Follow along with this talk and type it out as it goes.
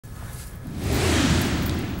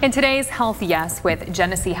In today's Health Yes with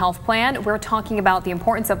Genesee Health Plan, we're talking about the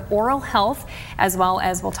importance of oral health, as well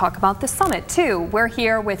as we'll talk about the summit too. We're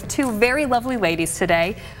here with two very lovely ladies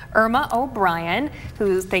today. Irma O'Brien,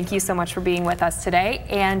 who, thank you so much for being with us today,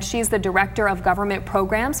 and she's the Director of Government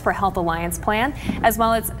Programs for Health Alliance Plan, as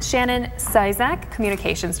well as Shannon Ciszek,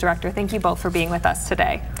 Communications Director. Thank you both for being with us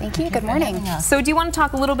today. Thank you. Good morning. So do you want to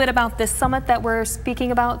talk a little bit about this summit that we're speaking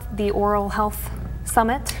about, the Oral Health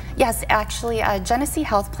Summit? Yes, actually, Genesee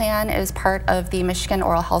Health Plan is part of the Michigan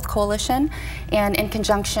Oral Health Coalition, and in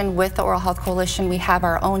conjunction with the Oral Health Coalition, we have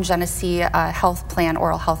our own Genesee Health Plan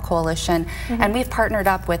Oral Health Coalition, and we've partnered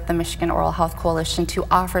up with the Michigan Oral Health Coalition to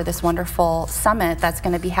offer this wonderful summit that's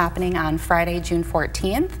going to be happening on Friday, June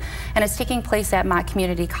 14th, and it's taking place at Mott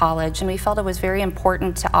Community College, and we felt it was very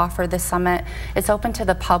important to offer this summit. It's open to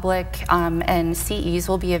the public, and CEs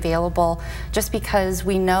will be available just because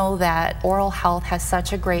we know that oral health has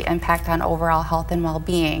such a great impact on overall health and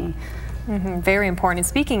well-being. Very important. And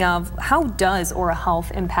speaking of, how does oral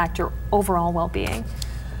health impact your overall well-being?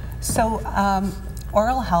 So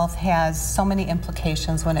oral health has so many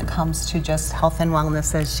implications when it comes to just health and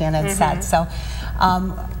wellness, as Shannon said. So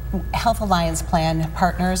Health Alliance Plan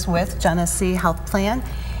partners with Genesee Health Plan,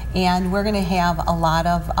 and we're going to have a lot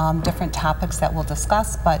of different topics that we'll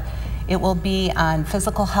discuss, but it will be on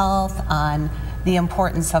physical health, on the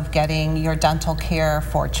importance of getting your dental care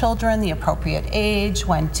for children, the appropriate age,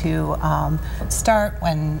 when to start,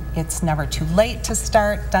 when it's never too late to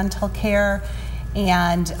start dental care,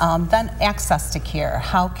 and then access to care.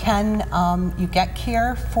 How can you get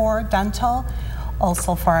care for dental?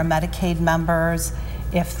 Also for our Medicaid members,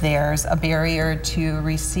 if there's a barrier to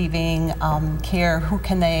receiving care, who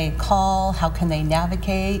can they call? How can they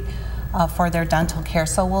navigate for their dental care?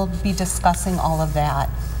 So we'll be discussing all of that.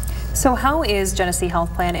 So how is Genesee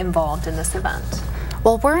Health Plan involved in this event?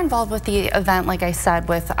 Well, we're involved with the event, like I said,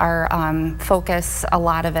 with our focus, a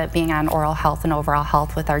lot of it being on oral health and overall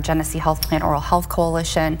health with our Genesee Health Plan Oral Health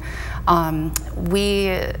Coalition.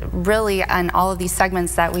 We really, on all of these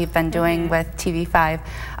segments that we've been doing with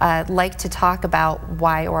TV5, like to talk about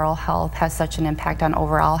why oral health has such an impact on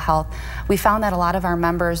overall health. We found that a lot of our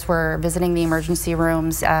members were visiting the emergency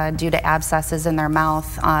rooms due to abscesses in their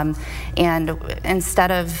mouth, and instead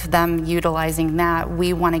of them utilizing that,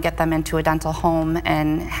 we want to get them into a dental home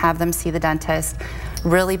and have them see the dentist.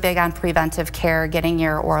 Really big on preventive care, getting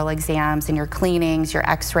your oral exams and your cleanings, your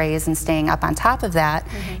x-rays, and staying up on top of that.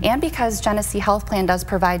 And because Genesee Health Plan does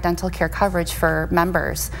provide dental care coverage for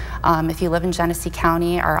members. If you live in Genesee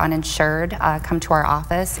County, are uninsured, come to our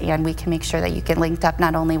office and we can make sure that you get linked up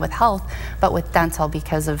not only with health, but with dental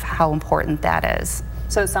because of how important that is.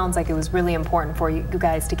 So it sounds like it was really important for you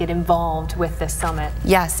guys to get involved with this summit.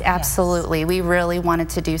 Yes, absolutely. Yes. We really wanted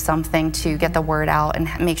to do something to get the word out and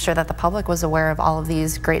make sure that the public was aware of all of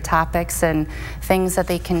these great topics and things that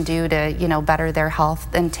they can do to, you know, better their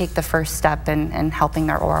health and take the first step in helping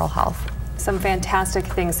their oral health. Some fantastic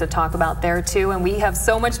things to talk about there too, and we have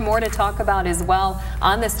so much more to talk about as well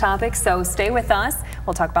on this topic, so stay with us.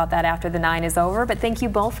 We'll talk about that after the 9 is over, but thank you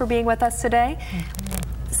both for being with us today.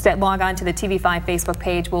 Log on to the TV5 Facebook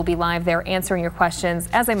page. We'll be live there answering your questions,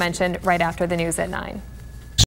 as I mentioned, right after the news at 9.